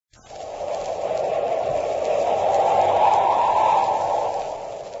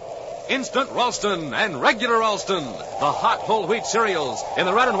Instant Ralston and Regular Ralston, the hot whole wheat cereals in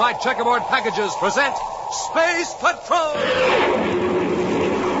the red and white checkerboard packages present Space Patrol!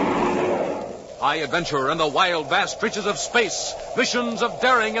 High adventure in the wild, vast reaches of space. Missions of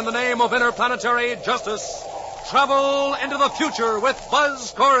daring in the name of interplanetary justice. Travel into the future with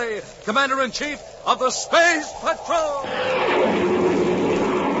Buzz Corey, Commander-in-Chief of the Space Patrol!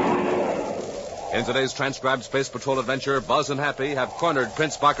 In today's transcribed Space Patrol adventure, Buzz and Happy have cornered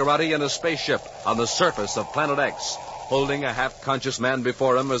Prince Baccarati in a spaceship on the surface of Planet X. Holding a half-conscious man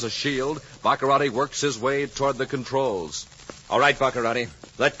before him as a shield, Baccarati works his way toward the controls. All right, Baccarati.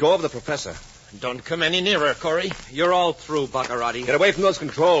 Let go of the professor. Don't come any nearer, Corey. You're all through, Baccarati. Get away from those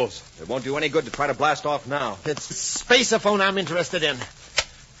controls. It won't do any good to try to blast off now. It's the spaceophone I'm interested in.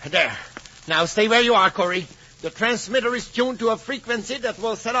 There. Now stay where you are, Corey. The transmitter is tuned to a frequency that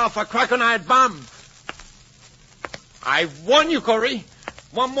will set off a crocodile bomb. I warn you, Corey.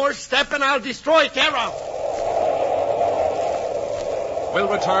 One more step and I'll destroy Terra. We'll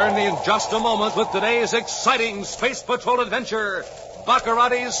return in just a moment with today's exciting Space Patrol adventure,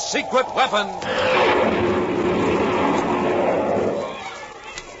 Baccarati's Secret Weapon.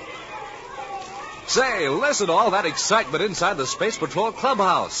 Say, listen to all that excitement inside the Space Patrol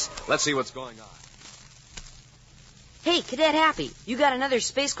clubhouse. Let's see what's going on. Hey, Cadet Happy, you got another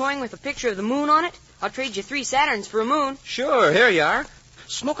space coin with a picture of the moon on it? I'll trade you 3 Saturns for a moon. Sure, here you are.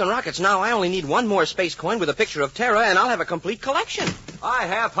 Smoking rockets now, I only need one more space coin with a picture of Terra, and I'll have a complete collection.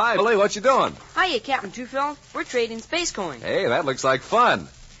 Hi, Billy, what you doing? Hiya, Captain Twofield. We're trading space coins. Hey, that looks like fun.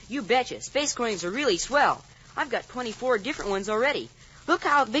 You betcha. Space coins are really swell. I've got 24 different ones already. Look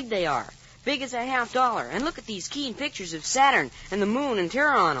how big they are. Big as a $50. And look at these keen pictures of Saturn and the moon and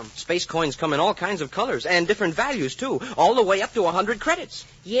Terra on them. Space coins come in all kinds of colors and different values, too, all the way up to 100 credits.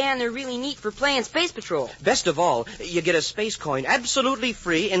 Yeah, and they're really neat for playing Space Patrol. Best of all, you get a space coin absolutely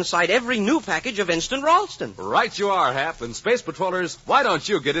free inside every new package of Instant Ralston. Right you are, Hap. And Space Patrollers, why don't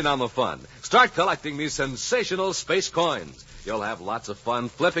you get in on the fun? Start collecting these sensational space coins. You'll have lots of fun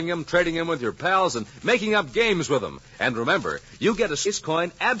flipping them, trading them with your pals, and making up games with them. And remember, you get a space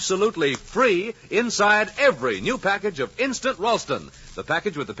coin absolutely free inside every new package of Instant Ralston, the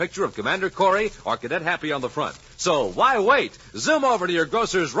package with the picture of Commander Corey or Cadet Happy on the front. So why wait? Zoom over to your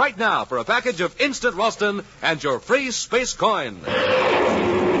grocer's right now for a package of Instant Ralston and your free space coin.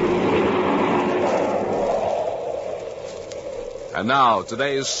 And now,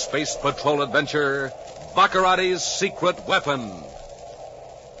 today's Space Patrol adventure, Baccarati's Secret Weapon.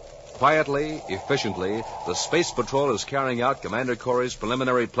 Quietly, efficiently, the Space Patrol is carrying out Commander Corey's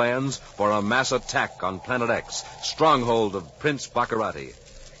preliminary plans for a mass attack on Planet X, stronghold of Prince Baccarati.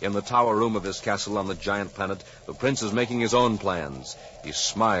 In the tower room of his castle on the giant planet, the prince is making his own plans. He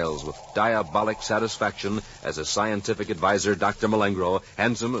smiles with diabolic satisfaction as his scientific advisor, Dr. Malengro,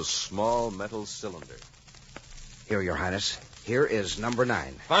 hands him a small metal cylinder. Here, Your Highness. Here is number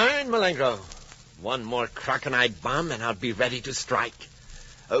 9. Fine, Malengro. One more crocodile bomb and I'll be ready to strike.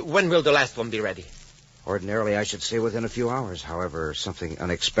 When will the last one be ready? Ordinarily, I should say within a few hours. However, something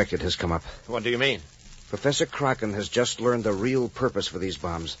unexpected has come up. What do you mean? Professor Kraken has just learned the real purpose for these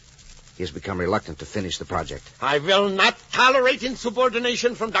bombs. He has become reluctant to finish the project. I will not tolerate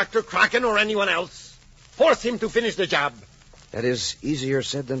insubordination from Dr. Kraken or anyone else. Force him to finish the job. That is easier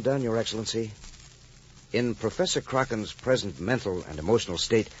said than done, Your Excellency. In Professor Kraken's present mental and emotional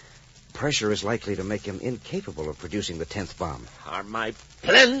state, pressure is likely to make him incapable of producing the 10th bomb. Are my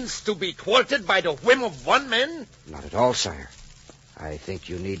plans to be thwarted by the whim of one man? Not at all, sire. I think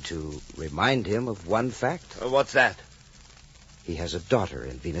you need to remind him of one fact. What's that? He has a daughter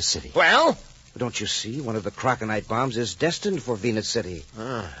in Venus City. Well? Don't you see? One of the Croconite bombs is destined for Venus City.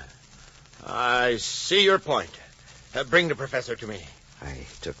 I see your point. Bring the professor to me. I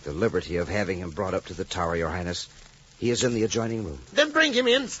took the liberty of having him brought up to the tower, Your Highness. He is in the adjoining room. Then bring him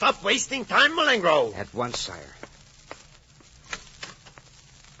in. Stop wasting time, Malengro. At once, sire.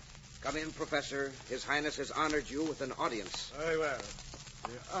 Come in, Professor. His Highness has honored you with an audience. Very well.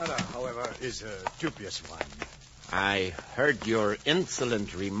 The honor, however, is a dubious one. I heard your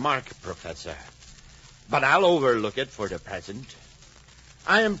insolent remark, Professor. But I'll overlook it for the present.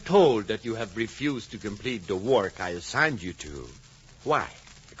 I am told that you have refused to complete the work I assigned you to. Why?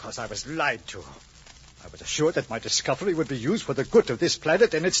 Because I was lied to. I was assured that my discovery would be used for the good of this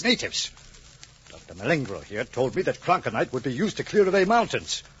planet and its natives. Dr. Malengro here told me that Croconite would be used to clear away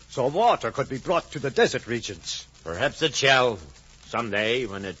mountains, so water could be brought to the desert regions. Perhaps it shall, someday,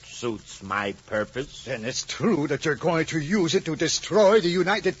 when it suits my purpose. Then it's true that you're going to use it to destroy the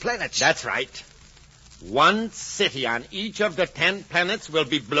United Planets. That's right. One city on each of the 10 planets will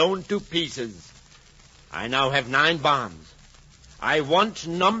be blown to pieces. I now have 9 bombs. I want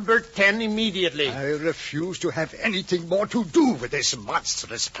number 10 immediately. I refuse to have anything more to do with this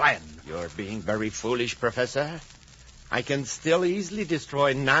monstrous plan. You're being very foolish, Professor. I can still easily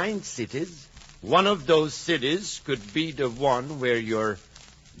destroy 9 cities. One of those cities could be the one where your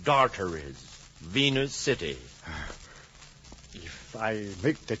daughter is, Venus City. If I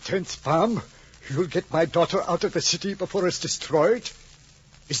make the 10th bomb, you'll get my daughter out of the city before it's destroyed?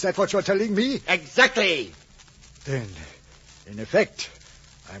 Is that what you're telling me? Exactly. Then, in effect,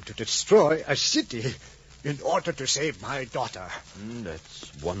 I'm to destroy a city in order to save my daughter.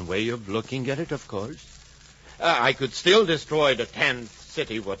 That's one way of looking at it, of course. I could still destroy the 10th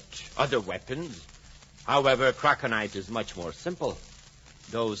city with other weapons. However, Krakenite is much more simple.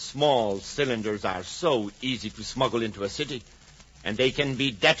 Those small cylinders are so easy to smuggle into a city, and they can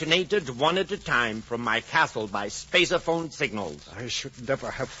be detonated one at a time from my castle by spaceophone signals. I should never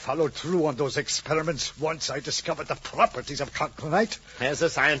have followed through on those experiments once I discovered the properties of Krakenite. As a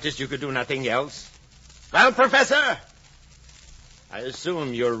scientist, you could do nothing else. Well, Professor, I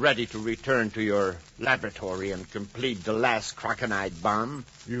assume you're ready to return to your laboratory and complete the last Krakenite bomb.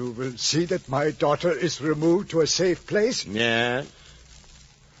 You will see that my daughter is removed to a safe place? Yes.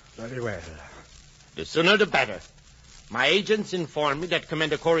 Very well. The sooner the better. My agents inform me that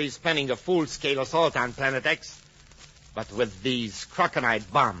Commander Corey is planning a full-scale assault on Planet X. But with these Krakenite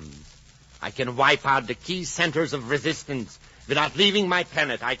bombs, I can wipe out the key centers of resistance. Without leaving my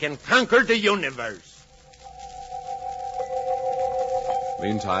planet, I can conquer the universe.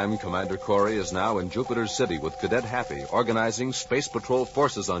 Meantime, Commander Corey is now in Jupiter City with Cadet Happy, organizing Space Patrol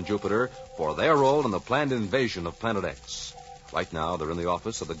forces on Jupiter for their role in the planned invasion of Planet X. Right now, they're in the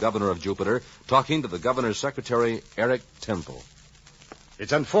office of the governor of Jupiter, talking to the governor's secretary, Eric Temple.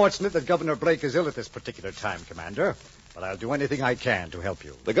 It's unfortunate that Governor Blake is ill at this particular time, Commander, but I'll do anything I can to help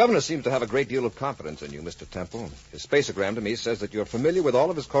you. The governor seems to have a great deal of confidence in you, Mr. Temple. His spaceogram to me says that you're familiar with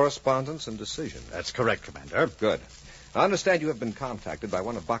all of his correspondence and decisions. That's correct, Commander. Good. I understand you have been contacted by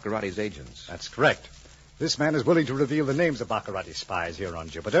one of Baccarati's agents. That's correct. This man is willing to reveal the names of Baccarati's spies here on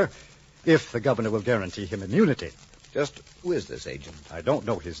Jupiter, if the governor will guarantee him immunity. Just who is this agent? I don't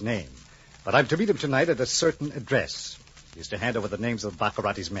know his name, but I'm to meet him tonight at a certain address. He's to hand over the names of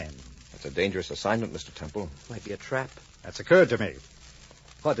Baccarati's men. That's a dangerous assignment, Mr. Temple. Might be a trap. That's occurred to me.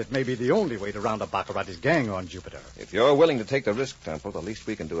 But it may be the only way to round up Baccarati's gang on Jupiter. If you're willing to take the risk, Temple, the least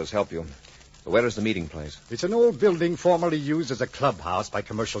we can do is help you. Where is the meeting place? It's an old building formerly used as a clubhouse by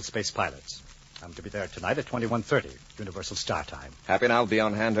commercial space pilots. I'm to be there tonight at 21:30, Universal Star Time. Happy and I'll be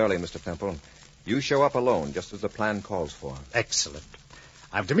on hand early, Mr. Temple. You show up alone, just as the plan calls for. Excellent.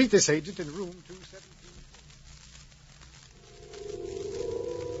 I'm to meet this agent in room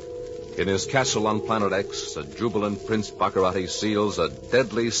 217. In his castle on Planet X, a jubilant Prince Baccarati seals a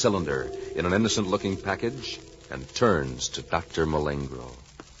deadly cylinder in an innocent-looking package and turns to Dr. Malengro.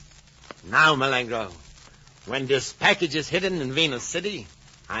 Now, Malengro, when this package is hidden in Venus City,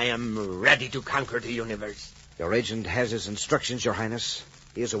 I am ready to conquer the universe. Your agent has his instructions, Your Highness.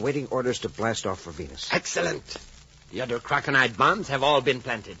 He is awaiting orders to blast off for Venus. Excellent. The other Krakenite bombs have all been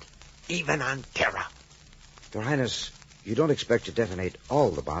planted, even on Terra. Your Highness, you don't expect to detonate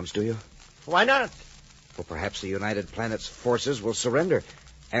all the bombs, do you? Why not? Well, perhaps the United Planets forces will surrender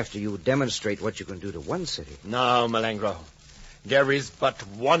after you demonstrate what you can do to one city. No, Malengro. There is but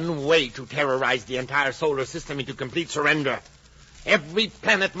one way to terrorize the entire solar system into complete surrender. Every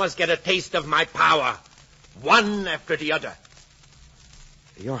planet must get a taste of my power, one after the other.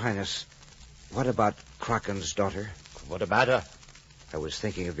 Your Highness, what about Kraken's daughter? What about her? I was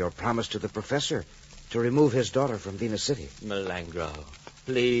thinking of your promise to the professor to remove his daughter from Venus City. Malengro,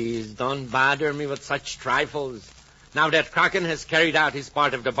 please don't bother me with such trifles. Now that Kraken has carried out his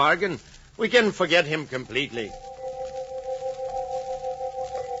part of the bargain, we can forget him completely.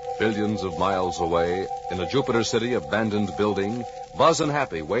 Billions of miles away, in a Jupiter City abandoned building, Buzz and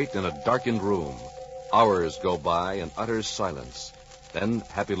Happy wait in a darkened room. Hours go by in utter silence. Then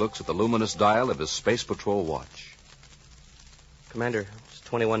Happy looks at the luminous dial of his Space Patrol watch. Commander, it's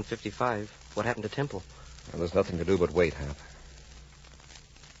 21:55. What happened to Temple? Well, there's nothing to do but wait, Hap.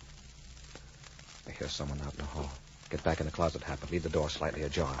 I hear someone out in the hall. Get back in the closet, Hap, and leave the door slightly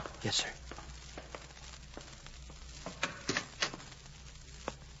ajar. Yes, sir.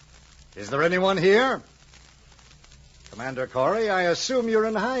 Is there anyone here? Commander Corey, I assume you're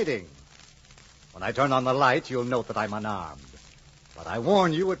in hiding. When I turn on the light, you'll note that I'm unarmed. But I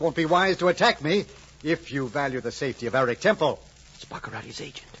warn you, it won't be wise to attack me if you value the safety of Eric Temple. It's Baccarati's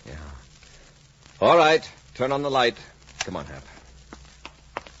agent. Yeah. All right. Turn on the light. Come on, Hap.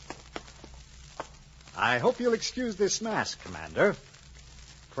 I hope you'll excuse this mask, Commander.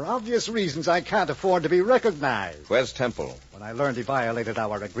 For obvious reasons, I can't afford to be recognized. Where's Temple? When I learned he violated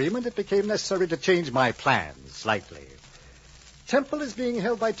our agreement, it became necessary to change my plans slightly. Temple is being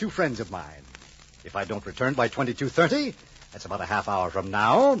held by two friends of mine. If I don't return by 22:30, that's about a half hour from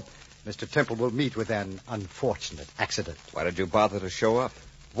now, Mr. Temple will meet with an unfortunate accident. Why did you bother to show up?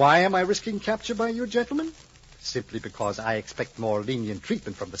 Why am I risking capture by you gentlemen? Simply because I expect more lenient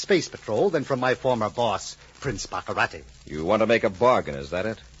treatment from the Space Patrol than from my former boss, Prince Baccarati. You want to make a bargain, is that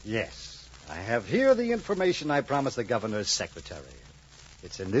it? Yes. I have here the information I promised the governor's secretary.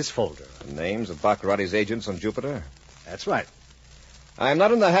 It's in this folder. The names of Baccarati's agents on Jupiter? That's right. I am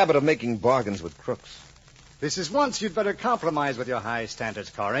not in the habit of making bargains with crooks. This is once you'd better compromise with your high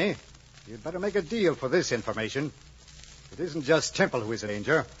standards, Corey. You'd better make a deal for this information. It isn't just Temple who is in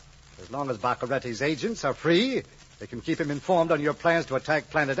danger. As long as Baccarati's agents are free, they can keep him informed on your plans to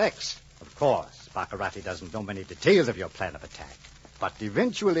attack Planet X. Of course, Baccarati doesn't know many details of your plan of attack. But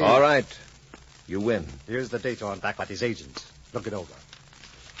eventually... All right. You win. Here's the data on Baccarati's agents. Look it over.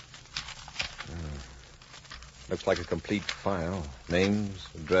 Looks like a complete file. Names,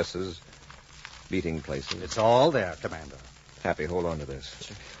 addresses, meeting places. It's all there, Commander. Happy, hold on to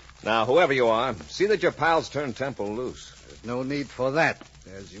this. Now, whoever you are, see that your pals turn Temple loose. There's no need for that,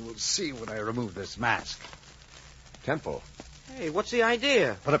 as you will see when I remove this mask. Temple. Hey, what's the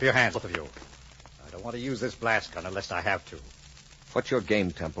idea? Put up your hands, both of you. I don't want to use this blast gun unless I have to. What's your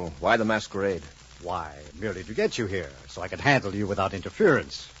game, Temple? Why the masquerade? Why, merely to get you here, so I can handle you without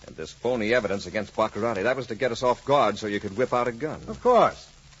interference. And this phony evidence against Baccarati, that was to get us off guard so you could whip out a gun. Of course.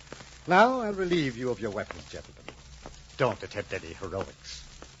 Now I'll relieve you of your weapons, gentlemen. Don't attempt any heroics.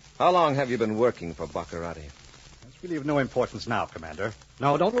 How long have you been working for Baccarati? That's really of no importance now, Commander.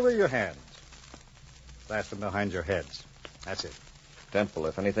 No, don't lower your hands. Clasp them behind your heads. That's it. Temple,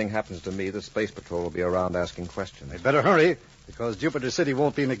 if anything happens to me, the Space Patrol will be around asking questions. They'd better hurry, because Jupiter City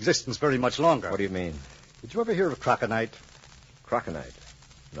won't be in existence very much longer. What do you mean? Did you ever hear of croconite? Croconite?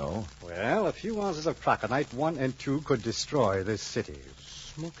 No. Well, a few ounces of croconite, 1 and 2, could destroy this city.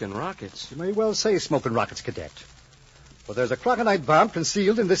 Smoking rockets. You may well say smoking rockets, Cadet. For there's a croconite bomb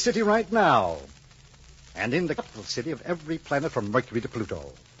concealed in this city right now. And in the capital city of every planet from Mercury to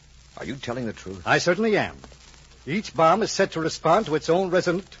Pluto. Are you telling the truth? I certainly am. Each bomb is set to respond to its own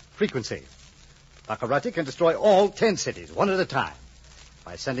resonant frequency. Baccarati can destroy all 10 cities, one at a time,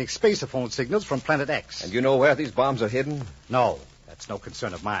 by sending spaceophone signals from Planet X. And you know where these bombs are hidden? No, that's no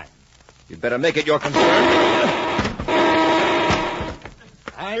concern of mine. You'd better make it your concern.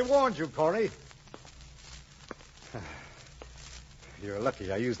 I warned you, Corey. You're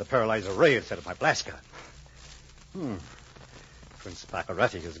lucky I used the paralyzer ray instead of my blast gun. Prince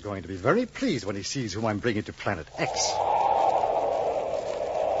Baccarati is going to be very pleased when he sees whom I'm bringing to Planet X.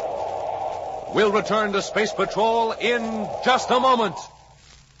 We'll return to Space Patrol in just a moment.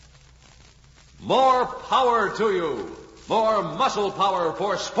 More power to you. More muscle power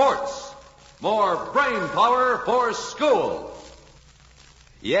for sports. More brain power for school.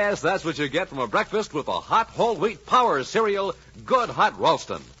 Yes, that's what you get from a breakfast with a hot whole wheat power cereal, Good Hot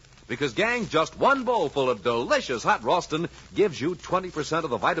Ralston. Because, gang, just one bowl full of delicious hot Ralston gives you 20% of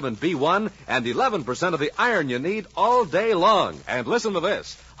the vitamin B1 and 11% of the iron you need all day long. And listen to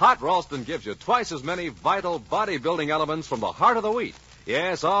this. Hot Ralston gives you twice as many vital bodybuilding elements from the heart of the wheat.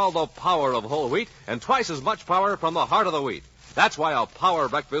 Yes, all the power of whole wheat and twice as much power from the heart of the wheat. That's why a power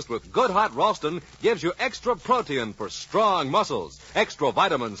breakfast with Good Hot Ralston gives you extra protein for strong muscles, extra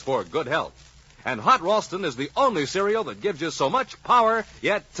vitamins for good health. And Hot Ralston is the only cereal that gives you so much power,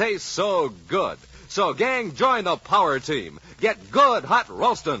 yet tastes so good. So, gang, join the power team. Get Good Hot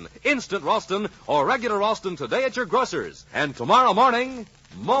Ralston, Instant Ralston, or regular Ralston today at your grocer's. And tomorrow morning,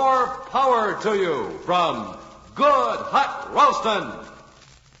 more power to you from Good Hot Ralston.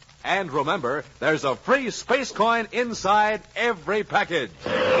 And remember, there's a free space coin inside every package.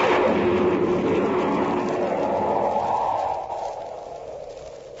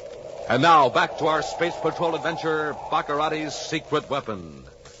 And now, back to our Space Patrol adventure, Baccarati's secret weapon.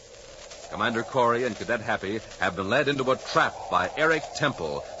 Commander Corey and Cadet Happy have been led into a trap by Eric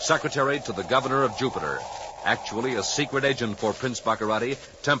Temple, secretary to the governor of Jupiter. Actually a secret agent for Prince Baccarati,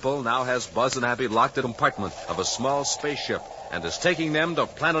 Temple now has Buzz and Happy locked in a compartment of a small spaceship and is taking them to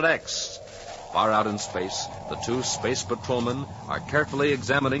Planet X. Far out in space, the two space patrolmen are carefully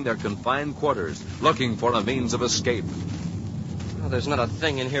examining their confined quarters, looking for a means of escape. Well, there's not a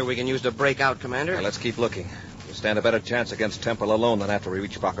thing in here we can use to break out, Commander. Now, let's keep looking. We'll stand a better chance against Temple alone than after we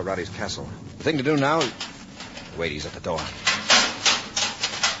reach Baccarati's castle. The thing to do now is... Wait, he's at the door.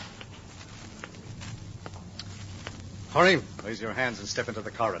 Hurry, raise your hands and step into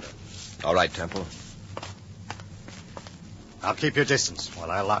the corridor. All right, Temple. Now keep your distance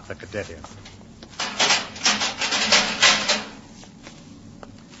while I lock the cadet in.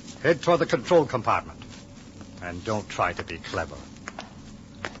 Head toward the control compartment. And don't try to be clever.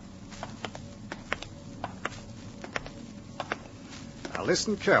 Now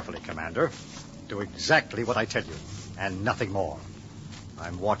listen carefully, Commander. Do exactly what I tell you, and nothing more.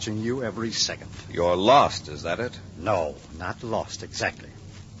 I'm watching you every second. You're lost, is that it? No, not lost exactly.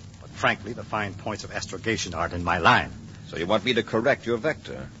 But frankly, the fine points of astrogation aren't in my line. So you want me to correct your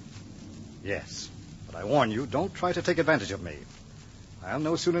vector? Yes, but I warn you, don't try to take advantage of me. I'll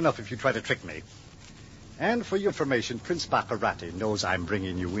know soon enough if you try to trick me. And for your information, Prince Baccarati knows I'm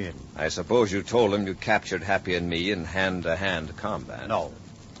bringing you in. I suppose you told him you captured Happy and me in hand-to-hand combat. No,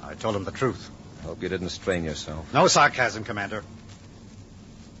 I told him the truth. I hope you didn't strain yourself. No sarcasm, Commander.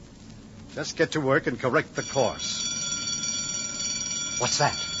 Just get to work and correct the course. What's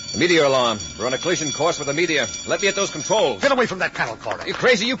that? The meteor alarm. We're on a collision course with a meteor. Let me at those controls. Get away from that panel, Corey. You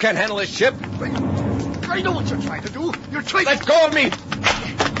crazy? You can't handle this ship. I know what you're trying to do. You're trying Let go of me.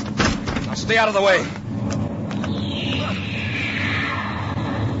 Now stay out of the way.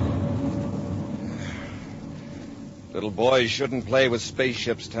 Little boys shouldn't play with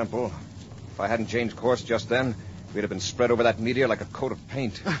spaceships, Temple. If I hadn't changed course just then, we'd have been spread over that meteor like a coat of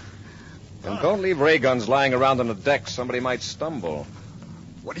paint. And don't leave ray guns lying around on the deck. Somebody might stumble.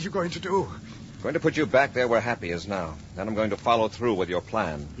 What are you going to do? I'm going to put you back there where Happy is now. Then I'm going to follow through with your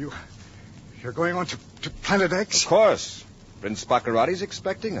plan. You're going on to Planet X? Of course. Prince Baccarati's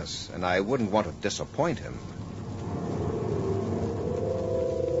expecting us, and I wouldn't want to disappoint him.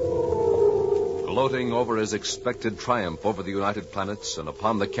 Gloating over his expected triumph over the United Planets and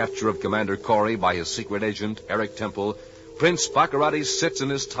upon the capture of Commander Corey by his secret agent, Eric Temple, Prince Baccarati sits in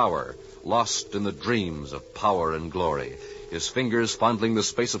his tower, lost in the dreams of power and glory, his fingers fondling the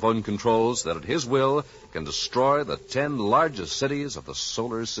spaceophone controls that at his will can destroy the 10 largest cities of the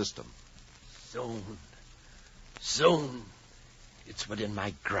solar system. Soon. It's within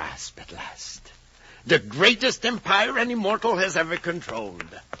my grasp at last. The greatest empire any mortal has ever controlled.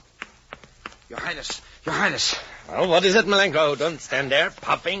 Your Highness. Well, what is it, Malenko? Don't stand there,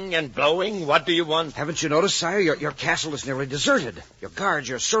 puffing and blowing. What do you want? Haven't you noticed, sire? Your castle is nearly deserted. Your guards,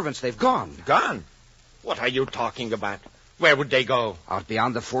 your servants, they've gone. Gone? What are you talking about? Where would they go? Out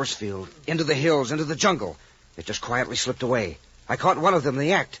beyond the force field, into the hills, into the jungle. They just quietly slipped away. I caught one of them in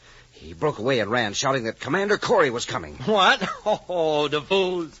the act. He broke away and ran, shouting that Commander Corey was coming. What? Oh, the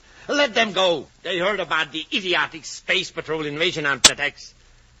fools. Let them go. They heard about the idiotic Space Patrol invasion on Planet X.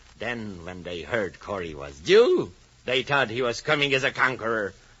 Then, when they heard Corey was due, they thought he was coming as a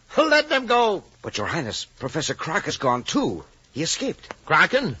conqueror. Let them go. But, Your Highness, Professor Croc is gone, too. He escaped.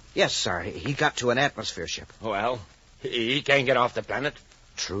 Kraken? Yes, sir. He got to an atmosphere ship. Well, he can't get off the planet.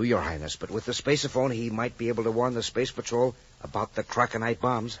 True, Your Highness, but with the spaceophone, he might be able to warn the Space Patrol about the Krakenite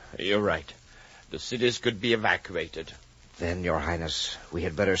bombs. You're right. The cities could be evacuated. Then, Your Highness, we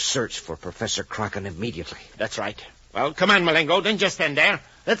had better search for Professor Kraken immediately. That's right. Well, come on, Malenko. Don't just stand there.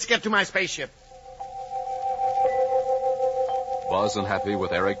 Let's get to my spaceship. Buzz and Happy,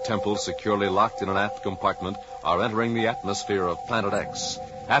 with Eric Temple securely locked in an aft compartment, are entering the atmosphere of Planet X.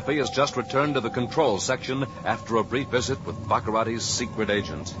 Happy has just returned to the control section after a brief visit with Baccarati's secret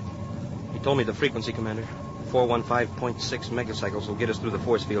agent. He told me the frequency, Commander. 415.6 megacycles will get us through the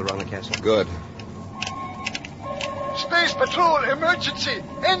force field around the castle. Good. Space Patrol, emergency!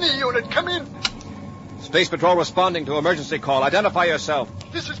 Any unit, come in! Space Patrol responding to emergency call. Identify yourself.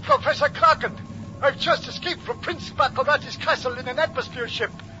 This is Professor Kraken. I've just escaped from Prince Baccarati's castle in an atmosphere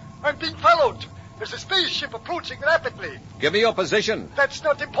ship. I'm being followed. There's a spaceship approaching rapidly. Give me your position. That's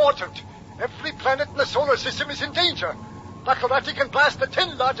not important. Every planet in the solar system is in danger. Baccarati can blast the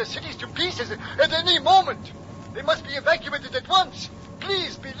 10 largest cities to pieces at any moment. They must be evacuated at once.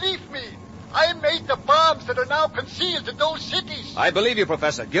 Please believe me. I made the bombs that are now concealed in those cities. I believe you,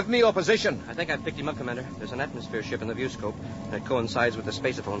 Professor. Give me your position. I think I've picked him up, Commander. There's an atmosphere ship in the view scope that coincides with the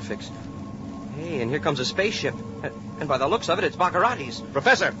spaceophone fix. Hey, and here comes a spaceship. And by the looks of it, it's Baccarati's.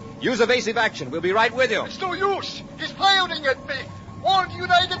 Professor, use evasive action. We'll be right with you. It's no use. He's firing at me. All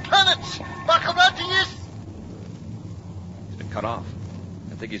United Planets. Baccarati is... He's been cut off.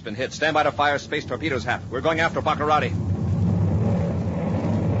 I think he's been hit. Stand by to fire space torpedoes, Hap. We're going after Baccarati.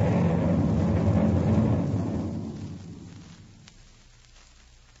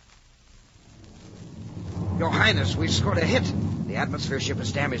 Your Highness, we've scored a hit. The atmosphere ship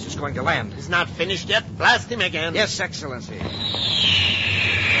is damaged. It's going to land. He's not finished yet. Blast him again. Yes, Excellency.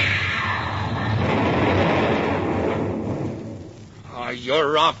 Oh,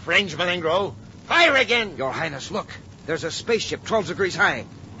 you're off range, Malenko. Fire again. Your Highness, look. There's a spaceship 12 degrees high,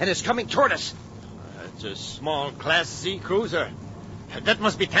 and it's coming toward us. It's a small Class C cruiser. That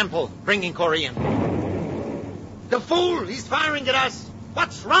must be Temple, bringing Corey in. The fool! He's firing at us!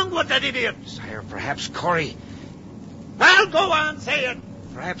 What's wrong with that idiot? Sire, perhaps Corey... Well, go on, say it!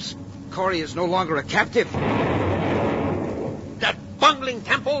 Perhaps Corey is no longer a captive. That bungling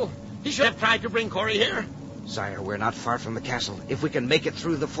Temple! He should have tried to bring Corey here. Sire, we're not far from the castle. If we can make it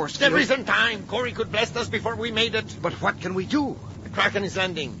through the force There field... isn't time. Corey could blast us before we made it. But what can we do? The Kraken is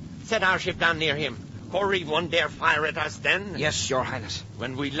landing. Set our ship down near him. Corey won't dare fire at us then. Yes, Your Highness.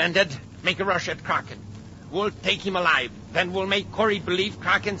 When we landed, make a rush at Kraken. We'll take him alive. Then we'll make Corey believe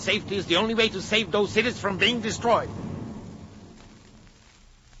Kraken's safety is the only way to save those cities from being destroyed.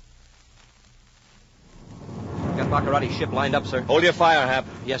 Got Baccarati's ship lined up, sir. Hold your fire, Hap.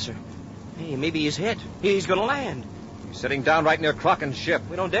 Yes, sir. Hey, maybe he's hit. He's going to land. He's sitting down right near Kraken's ship.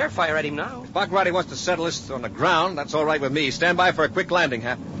 We don't dare fire at him now. If Baccarati wants to settle this on the ground, that's all right with me. Stand by for a quick landing,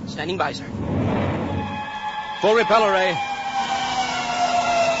 Hap. Standing by, sir. Full repeller ray.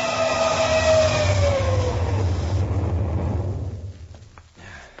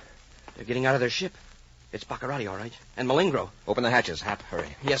 They're getting out of their ship. It's Baccarati, all right. And Malingro. Open the hatches, Hap. Hurry.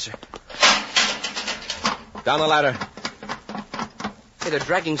 Yes, sir. Down the ladder. Hey, they're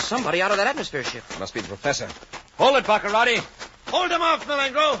dragging somebody out of that atmosphere ship. Must be the professor. Hold it, Baccarati. Hold him off,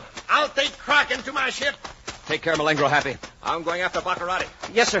 Malingro. I'll take Kraken to my ship. Take care, Malingro, Happy. I'm going after Baccarati.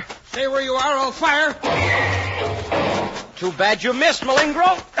 Yes, sir. Stay where you are, I'll fire. Too bad you missed,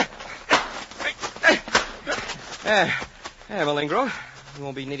 Malingro. Malingro. We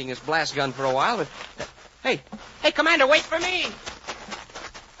won't be needing his blast gun for a while, but... Hey, Commander, wait for me.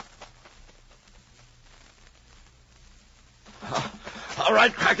 All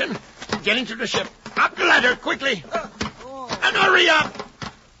right, Kraken. Get into the ship. Up the ladder, quickly. And hurry up.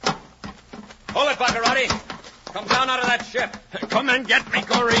 Hold it, Baccarati. Come down out of that ship. Come and get me,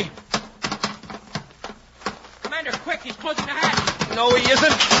 Corey. Commander, quick, he's closing the hatch. No, he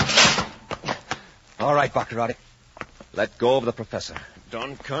isn't. All right, Baccarati. Let go of the professor.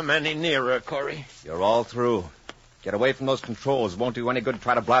 Don't come any nearer, Corey. You're all through. Get away from those controls. Won't do any good to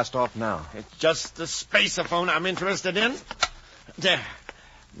try to blast off now. It's just the spaceophone I'm interested in. There.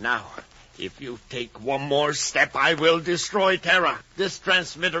 Now, if you take one more step, I will destroy Terra. This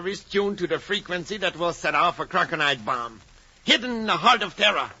transmitter is tuned to the frequency that will set off a Krakenite bomb. Hidden in the heart of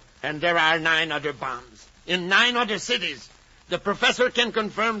Terra. And there are 9 other bombs. In 9 other cities. The professor can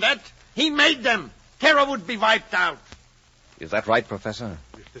confirm that. He made them. Terra would be wiped out. Is that right, Professor?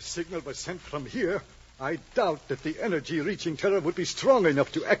 If the signal was sent from here, I doubt that the energy reaching Terra would be strong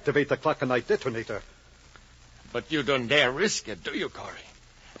enough to activate the Krakenite detonator. But you don't dare risk it, do you, Corey?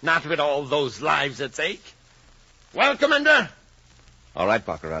 Not with all those lives at stake. Well, Commander? All right,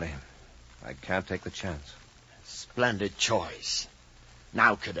 Baccarati. I can't take the chance. Splendid choice.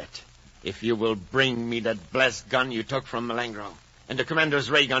 Now, Cadet, if you will bring me that blessed gun you took from Malingro, and the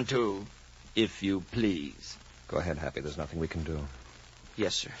Commander's ray gun, too, if you please. Go ahead, Happy. There's nothing we can do.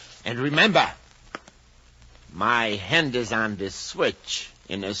 Yes, sir. And remember, my hand is on this switch.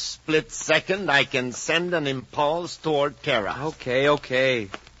 In a split second, I can send an impulse toward Terra. Okay.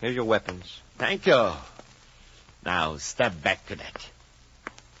 Here's your weapons. Thank you. Now, step back, Cadet.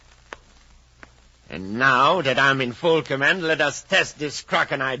 And now that I'm in full command, let us test this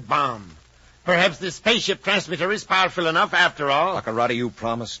Krakenite bomb. Perhaps the spaceship transmitter is powerful enough after all. Baccarati, you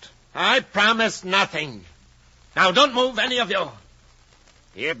promised. I promised nothing. Now, don't move, any of you.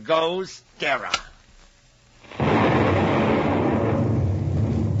 Here goes Terra.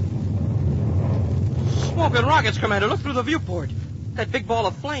 Smoke and rockets, Commander. Look through the viewport. That big ball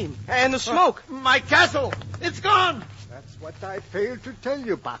of flame. And the smoke. My castle! It's gone! That's what I failed to tell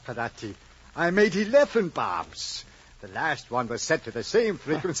you, Baccarati. I made 11 bombs. The last one was set to the same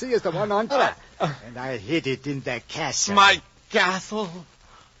frequency as the one on top. And I hid it in the castle. My castle.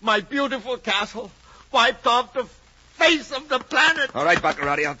 My beautiful castle. Wiped off the face of the planet. All right,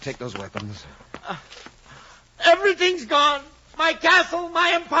 Baccarati, I'll take those weapons. Everything's gone. My castle,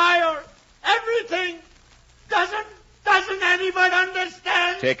 my empire, everything. Doesn't anyone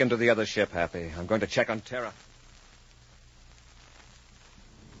understand? Take him to the other ship, Happy. I'm going to check on Terra.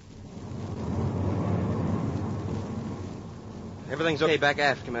 Everything's okay back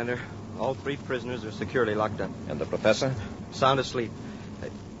aft, Commander. All 3 prisoners are securely locked up. And the professor? Sound asleep.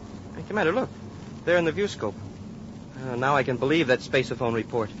 Hey, Commander, look. There in the viewscope. Now I can believe that spaceophone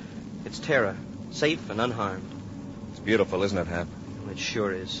report. It's Terra, safe and unharmed. It's beautiful, isn't it, Hap? It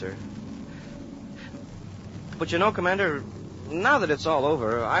sure is, sir. But you know, Commander, now that it's all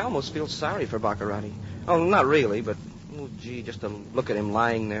over, I almost feel sorry for Baccarati. Oh, not really, but, gee, just to look at him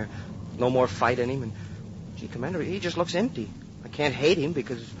lying there. No more fight in him. And, gee, Commander, he just looks empty. I can't hate him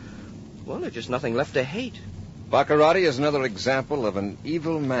because Well, there's just nothing left to hate. Baccarati is another example of an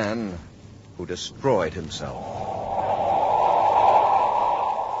evil man who destroyed himself.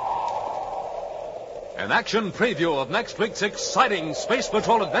 An action preview of next week's exciting Space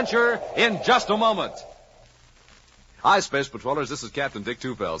Patrol adventure in just a moment. Hi, Space Patrollers. This is Captain Dick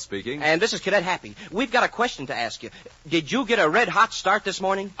Tufeld speaking. And this is Cadet Happy. We've got a question to ask you. Did you get a red-hot start this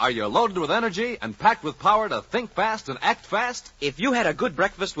morning? Are you loaded with energy and packed with power to think fast and act fast? If you had a good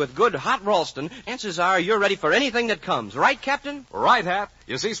breakfast with good hot Ralston, chances are you're ready for anything that comes. Right, Captain? Right, Hap.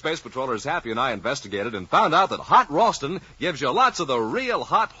 You see, Space Patrollers Happy and I investigated and found out that hot Ralston gives you lots of the real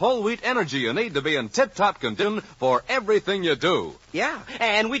hot whole wheat energy you need to be in tip-top condition for everything you do. Yeah,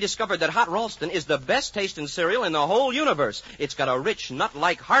 and we discovered that hot Ralston is the best tasting cereal in the whole universe. It's got a rich,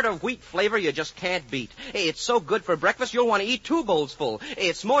 nut-like, heart-of-wheat flavor you just can't beat. It's so good for breakfast, you'll want to eat 2 bowls full.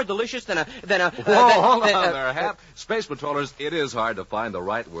 It's more delicious than a... Hold on there, Hap. Space Patrollers, it is hard to find the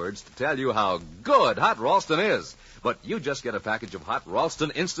right words to tell you how good hot Ralston is. But you just get a package of hot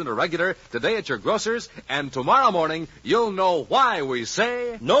Ralston Instant or Regular today at your grocer's, and tomorrow morning you'll know why we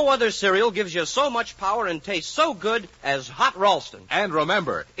say... No other cereal gives you so much power and tastes so good as hot Ralston. And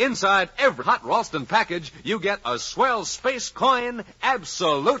remember, inside every hot Ralston package, you get a swell space coin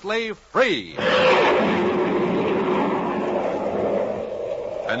absolutely free.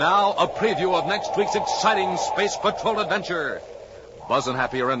 And now, a preview of next week's exciting Space Patrol adventure. Buzz and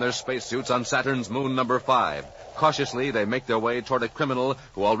Happy are in their spacesuits on Saturn's moon number 5. Cautiously, they make their way toward a criminal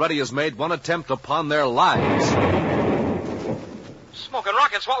who already has made one attempt upon their lives. Smoking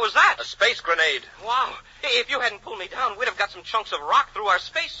rockets, what was that? A space grenade. Wow. If you hadn't pulled me down, we'd have got some chunks of rock through our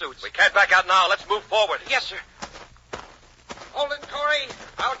spacesuits. We can't back out now. Let's move forward. Yes, sir. Hold it, Corey.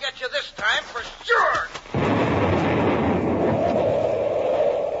 I'll get you this time for sure.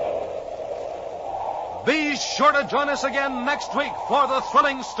 Be sure to join us again next week for the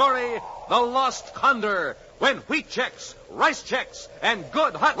thrilling story, The Lost Condor, when Wheat Checks, Rice Checks, and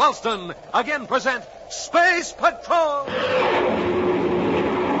Good Hot Ralston again present Space Patrol!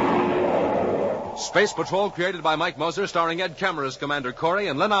 Space Patrol, created by Mike Moser, starring Ed Kemmer as Commander Corey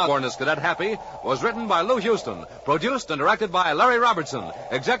and Lynn Osborne as Cadet Happy, was written by Lou Houston, produced and directed by Larry Robertson,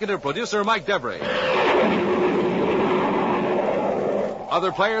 executive producer Mike Debray.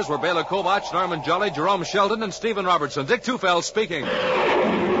 Other players were Bela Kovach, Norman Jolly, Jerome Sheldon, and Stephen Robertson. Dick Tufeld speaking.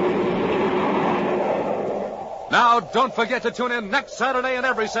 Now, don't forget to tune in next Saturday and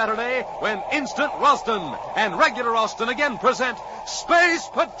every Saturday when Instant Ralston and Regular Ralston again present Space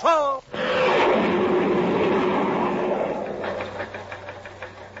Patrol.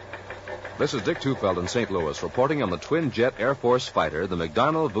 This is Dick Tufeld in St. Louis reporting on the twin-jet Air Force fighter, the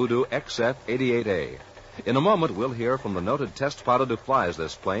McDonnell Voodoo XF-88A. In a moment, we'll hear from the noted test pilot who flies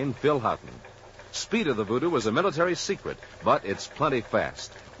this plane, Phil Houghton. Speed of the Voodoo is a military secret, but it's plenty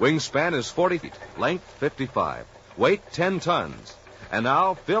fast. Wingspan is 40 feet, length 55, weight 10 tons. And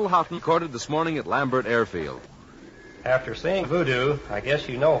now, Phil Houghton recorded this morning at Lambert Airfield. After seeing Voodoo, I guess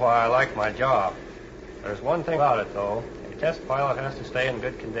you know why I like my job. There's one thing about it, though. A test pilot has to stay in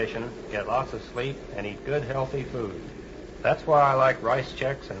good condition, get lots of sleep, and eat good, healthy food. That's why I like rice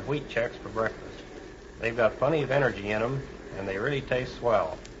checks and wheat checks for breakfast. They've got plenty of energy in them, and they really taste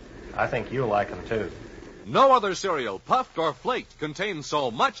swell. I think you'll like them, too. No other cereal, puffed or flaked, contains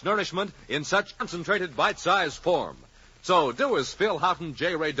so much nourishment in such concentrated bite-sized form. So do as Phil Houghton,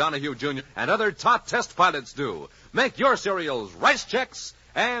 J. Ray Donahue Jr., and other top test pilots do. Make your cereals rice checks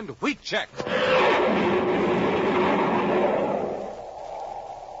and wheat checks.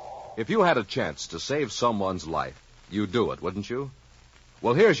 If you had a chance to save someone's life, you'd do it, wouldn't you?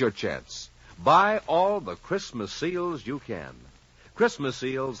 Well, here's your chance. Buy all the Christmas seals you can. Christmas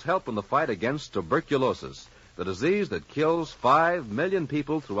seals help in the fight against tuberculosis, the disease that kills 5 million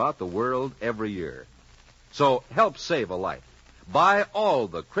people throughout the world every year. So help save a life. Buy all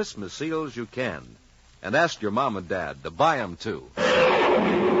the Christmas seals you can. And ask your mom and dad to buy them, too.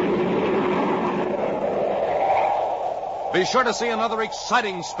 Be sure to see another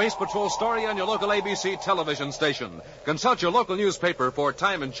exciting Space Patrol story on your local ABC television station. Consult your local newspaper for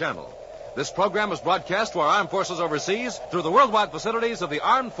time and channel. This program is broadcast to our armed forces overseas through the worldwide facilities of the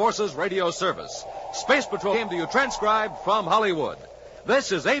Armed Forces Radio Service. Space Patrol came to you transcribed from Hollywood.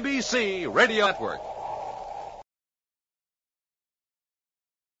 This is ABC Radio Network.